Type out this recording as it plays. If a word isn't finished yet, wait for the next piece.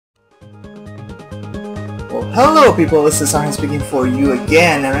Hello people, this is Hart-Hunt speaking for you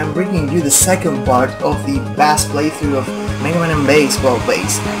again, and I'm bringing you the second part of the Bass playthrough of Mega Man and Bass. Well,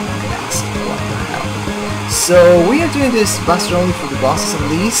 Bass and Bass, what the hell. So we are doing this Bass only for the bosses at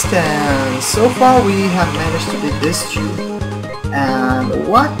least, and so far we have managed to beat this tube. And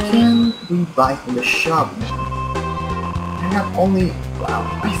what can we buy from the shop now? I have only, wow,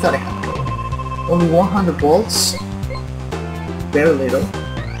 I thought I had more. Only 100 volts, very little.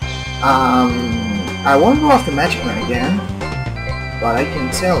 I won't go after Magic Man again, but I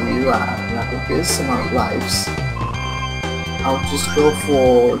can tell you that with this amount of lives, I'll just go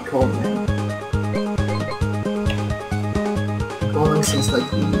for Coleman. Coleman seems like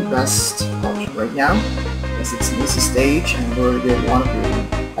the best option right now, as it's an easy stage and I really didn't want to do.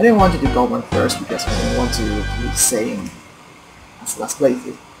 I didn't want to do Coleman first because I didn't want to be the same as last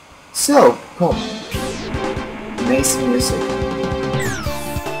playthrough. So, Coleman. Amazing music.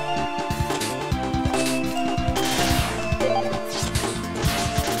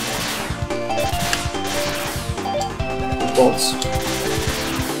 Bolts.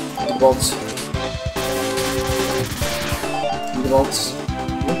 The bolts. The bolts.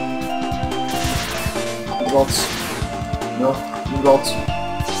 The bolts. No. The bolts.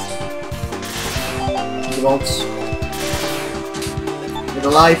 The bolts. Get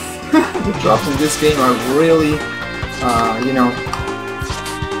alive. The drops in this game are really, you know,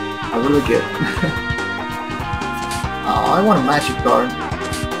 are really good. Oh, I want a magic card.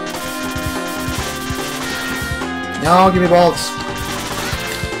 No, give me bolts.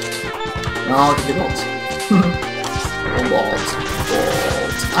 No, give me bolts. Oh, bolts.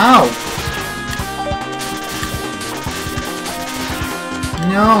 Bolts. Ow!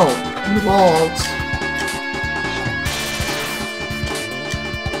 No, give me bolts.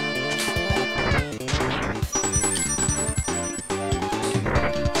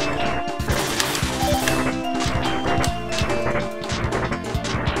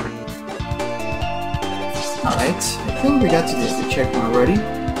 Alright, I think we got to the checkpoint already.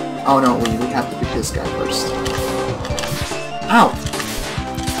 Oh no, we have to beat this guy first. Ow!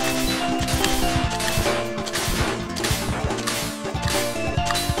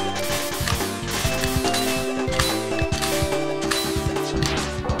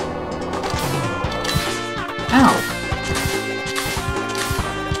 Ow!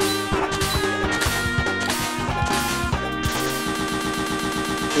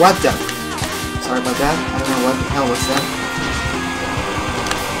 What the? Sorry about that. I don't know what the hell was that.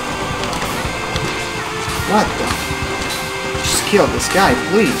 What the? Just kill this guy,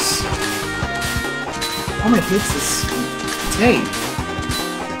 please. How many hits does it take?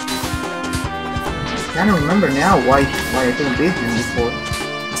 I can't remember now why I didn't beat him before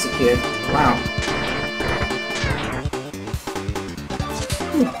as a kid. Wow.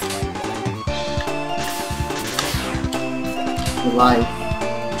 The life.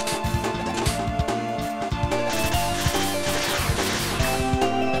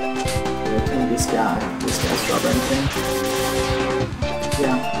 This guy's drop anything.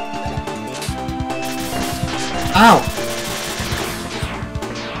 Yeah. Ow!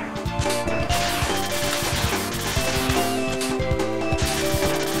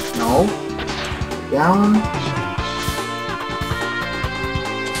 No. Down.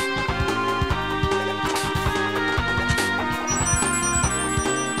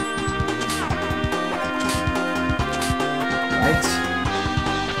 Right.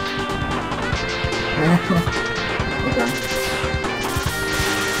 Okay.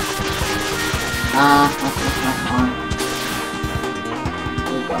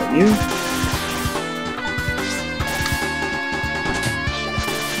 What about you?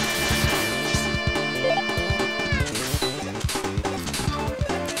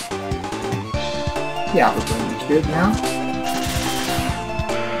 Yeah, we're doing much good now.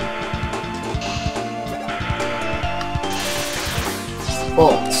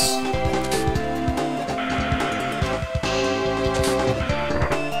 Bolts.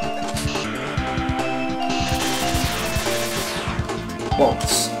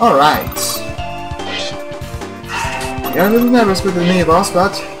 Bolts. Alright. I got a little nervous with the mini boss,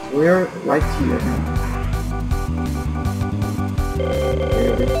 but we're right here now.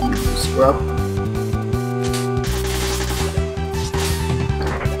 Scrub.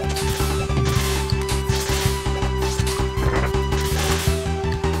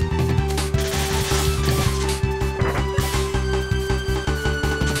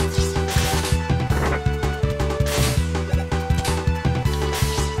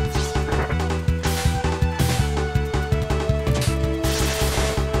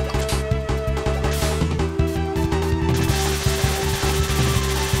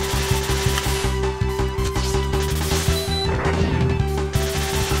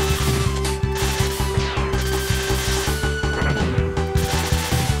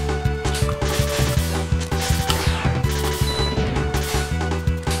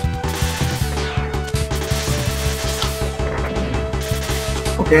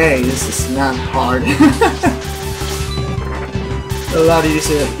 Okay, this is not hard. A lot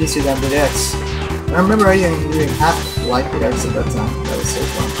easier than with X. I remember I didn't even have life with X at that time. That was so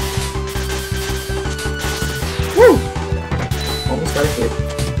fun. Woo! Almost got a hit.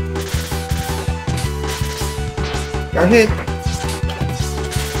 Got a hit.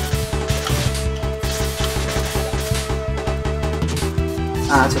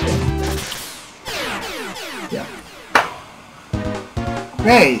 Ah, it's okay. Yeah.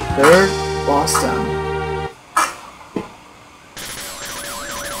 Okay, third boss down.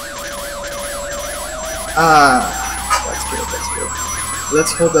 That's good, that's good.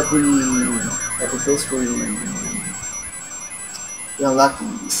 Let's hope that with this we unlock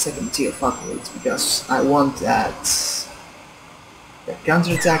the second tier of upgrades, because I want that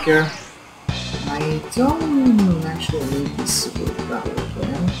counter-attacker. I don't actually need this super power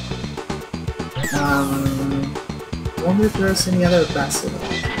again. I wonder if there's any other passive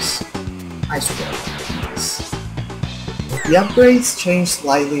options. I swear. The upgrades change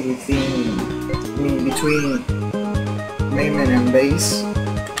slightly between main and base.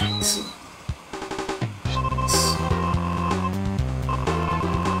 Let's see.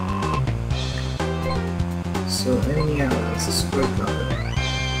 So any allies is super power.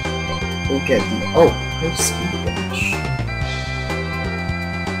 We'll get the quick speed dash.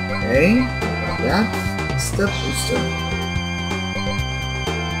 Okay, like that. Step booster.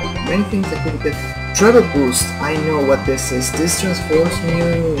 Many things I could get. Travel boost. I know what this is. This transforms me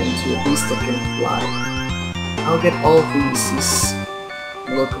into a beast that can fly. I'll get all these. These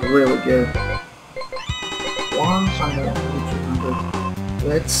look really good. 100, 200.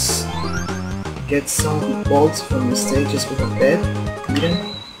 Let's get some of the bolts from the stages with a bed, Eden,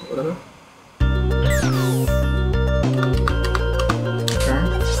 whatever.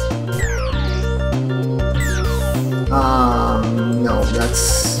 No,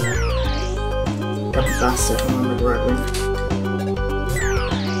 that's Capacity, if I remember correctly.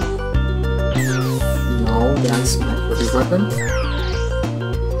 No, that's my heavy weapon.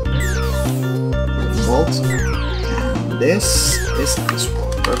 Bolt. And this is this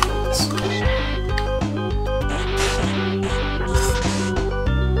one. Perfect.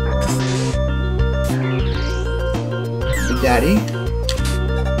 Daddy.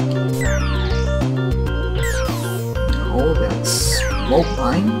 No, that's Smoke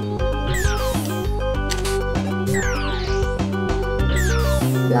Mine.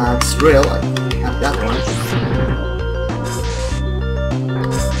 That's real, I have that one.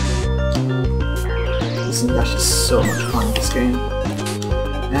 Listen, that's just so much fun in this game.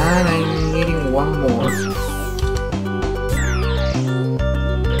 And I'm needing one more.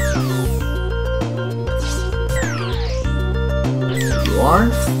 You are?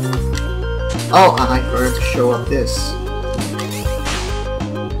 Oh, I forgot to show up this.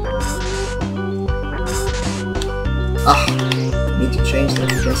 Need to change that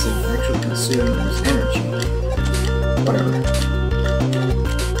because it actually consumes energy. Whatever.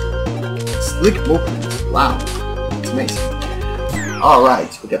 Slick movement. Wow. It's amazing.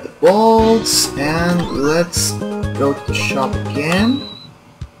 Alright, we got the bolts, and let's go to the shop again.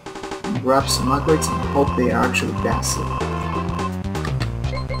 Grab some upgrades and hope they are actually passive.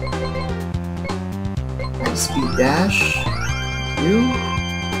 High speed dash. You.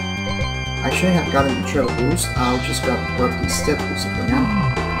 I shouldn't have gotten the travel boost. I'll just grab the step boost for now.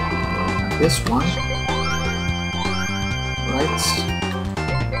 This one. Right.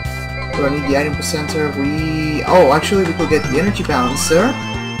 Do I need the item presenter? Oh, actually we could get the energy balancer.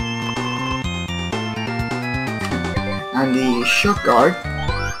 And the shock guard.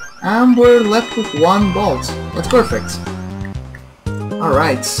 And we're left with one bolt. That's perfect.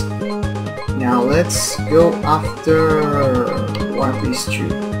 Alright. Now let's go after one of these two.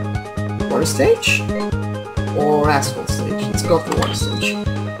 Water stage? Or asphalt stage? Let's go for water stage.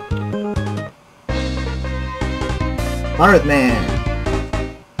 Pirate Man!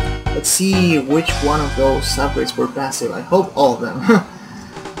 Let's see which one of those upgrades were passive. I hope all of them.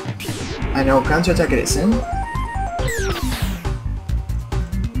 I know counter-attack it isn't.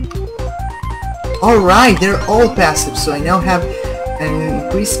 Alright, they're all passive, so I now have an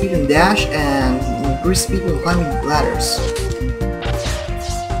increased speed in dash and increased speed when climbing ladders.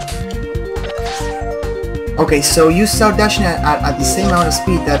 Okay, so you start dashing at the same amount of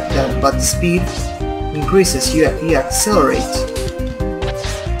speed but the speed increases, you accelerate.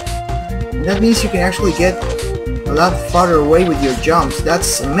 And that means you can actually get a lot farther away with your jumps.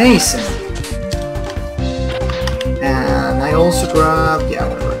 That's amazing. And I also grabbed, yeah,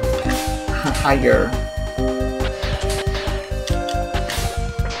 whatever, higher.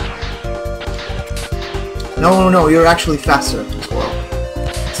 No, you're actually faster as well.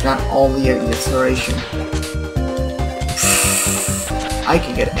 It's not only the acceleration. I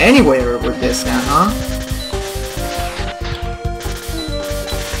can get anywhere with this now, huh?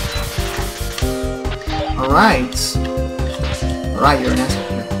 Alright. Alright, you're an asshole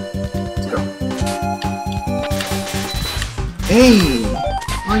here. Let's go. Hey!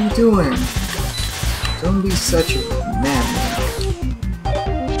 What are you doing? Don't be such a man.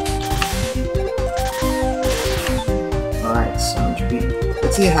 Alright, so much speed.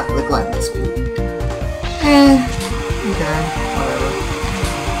 Let's see how the gliding speed. Okay, whatever.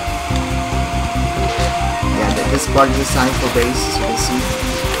 Yeah, this part is designed for base, as you can see.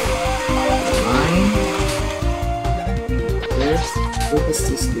 What does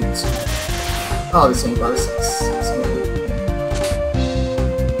this lead to? Oh, the same bar 6.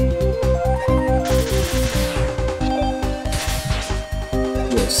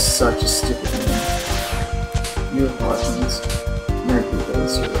 You're such a stupid man. You Hart-Hunt. Never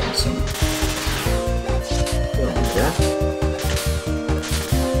days, you're awesome. Don't do that.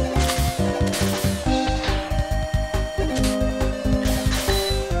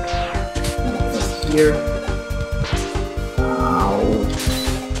 Here.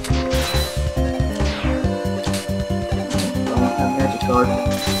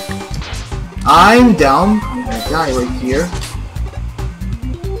 I'm down. I'm gonna die right here.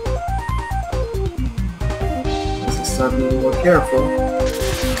 Let's start being more careful.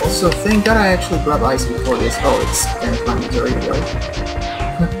 Also, thank God I actually grabbed ice before this. Oh, it's kind of planetary, right?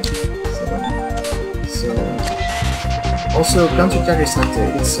 so, also, counter-attack is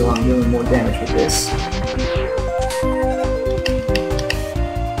activated, so I'm doing more damage with this.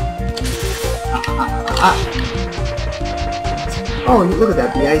 Oh, look at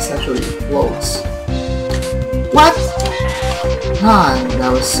that, the ice actually floats. What? Ah,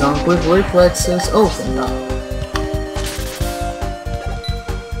 that was some quick reflexes. Oh, thank God.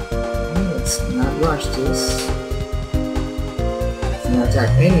 Let's not rush this. Let's not attack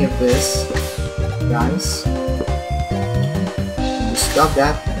any of this, guys. You stop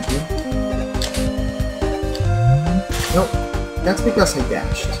that, thank you. Nope, that's because I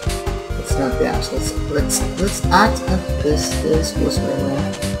dashed. Not dash. Let's act at this was where I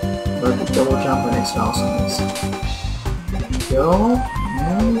went. But the double jump and extra awesomeness. Go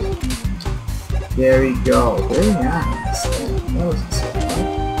and there we go. Very nice. That wasn't so bad.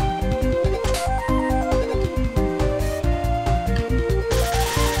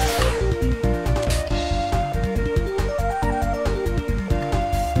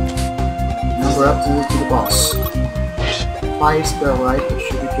 Now we're up to the boss. 5 spell right, which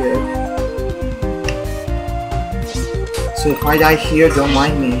should be good. So if I die here, don't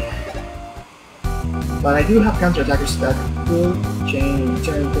mind me. But I do have counter-attackers that will turn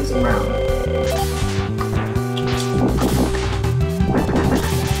things around.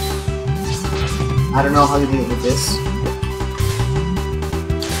 I don't know how to deal with this.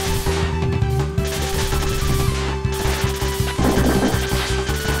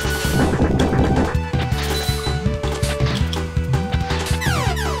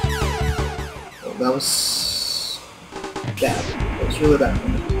 Well, that was bad. It was really bad.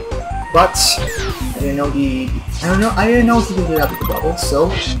 But I didn't know I didn't know he could do that with the bubble,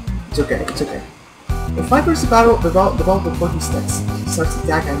 so it's okay. It's okay. If I press the ball before he starts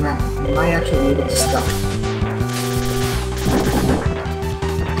attacking, I might actually be able to stop.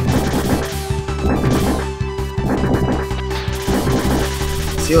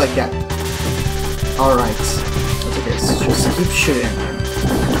 See, like that. Alright. That's okay. So just keep shooting,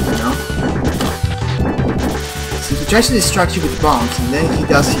 you know? So he tries to distract you with bombs, and then he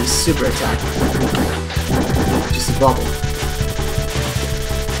does his super attack. Just a bubble.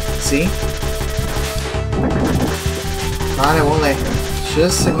 See? But I won't let him. It's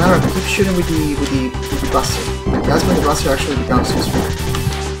just a matter of keep shooting with the buster. That's when the buster actually becomes useful.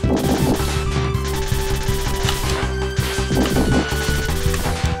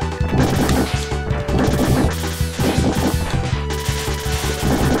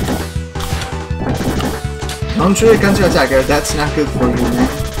 Don't try to counter-attacker, that's not good for you, man.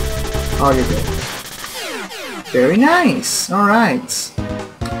 Oh, you're good. Very nice, alright.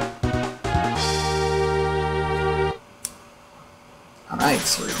 Alright,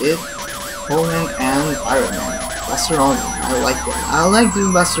 so we did Conan and Iron Man. Buster only, I like that. I like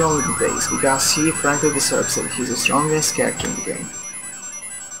doing Buster only with the base because he frankly deserves it. He's the strongest character in the game.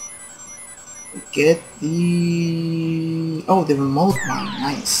 We get the... oh, the remote one,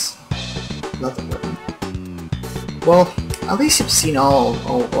 nice. Love the weapon. Well, at least you've seen all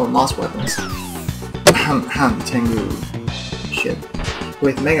mouse weapons. Tengu shit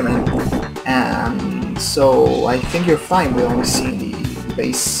with Mega Man, and so I think you're fine with only seeing the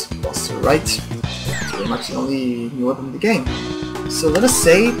Bass Buster, right? It's pretty much the only new weapon in the game. So let us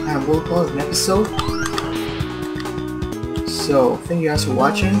save and we'll call it an episode. So thank you guys for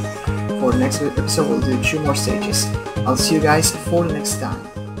watching. For the next episode we'll do 2 more stages. I'll see you guys for the next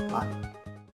time.